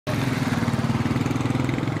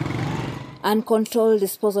Uncontrolled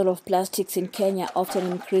disposal of plastics in Kenya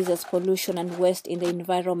often increases pollution and waste in the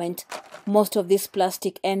environment. Most of this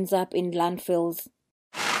plastic ends up in landfills.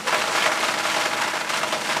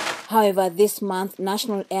 However, this month,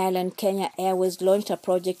 national airline Kenya Airways launched a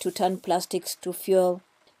project to turn plastics to fuel.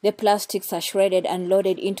 The plastics are shredded and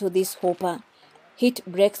loaded into this hopper. Heat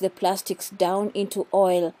breaks the plastics down into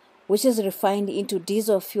oil, which is refined into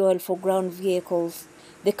diesel fuel for ground vehicles.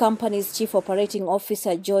 The company's chief operating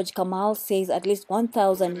officer, George Kamal, says at least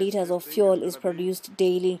 1,000 liters of fuel is produced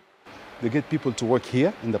daily. We get people to work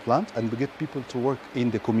here in the plant, and we get people to work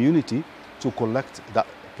in the community to collect that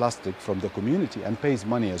plastic from the community and pays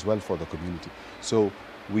money as well for the community. So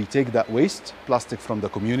we take that waste plastic from the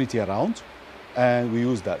community around and we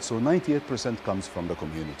use that. So 98% comes from the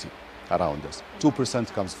community around us.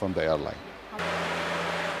 2% comes from the airline.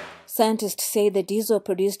 Scientists say the diesel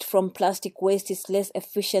produced from plastic waste is less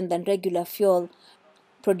efficient than regular fuel,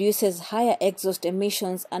 produces higher exhaust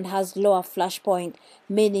emissions, and has lower flash point,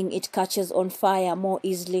 meaning it catches on fire more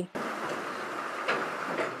easily.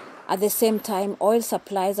 At the same time, oil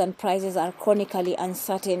supplies and prices are chronically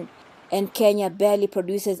uncertain, and Kenya barely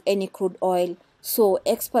produces any crude oil. So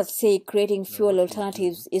experts say creating fuel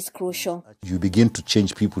alternatives is crucial. You begin to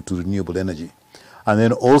change people to renewable energy, and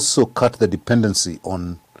then also cut the dependency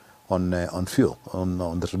on fuel,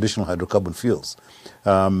 on the traditional hydrocarbon fuels.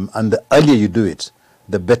 And the earlier you do it,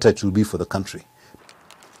 the better it will be for the country.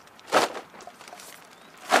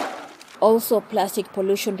 Also, plastic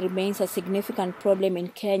pollution remains a significant problem in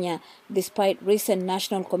Kenya, despite recent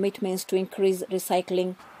national commitments to increase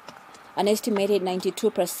recycling. An estimated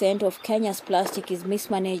 92% of Kenya's plastic is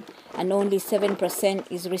mismanaged and only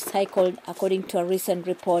 7% is recycled, according to a recent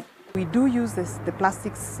report. We do use the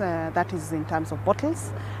plastics that is in terms of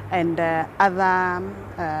bottles and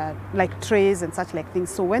other like trays and such like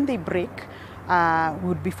things. So when they break, we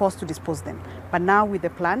would be forced to dispose them. But now with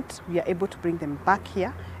the plant, we are able to bring them back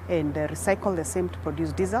here and recycle the same to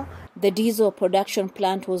produce diesel. The diesel production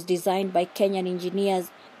plant was designed by Kenyan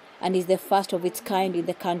engineers and is the first of its kind in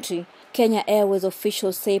the country. Kenya Airways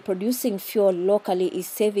officials say producing fuel locally is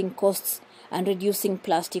saving costs and reducing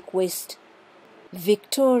plastic waste.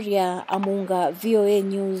 Victoria Amunga, VOA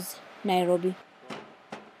News, Nairobi.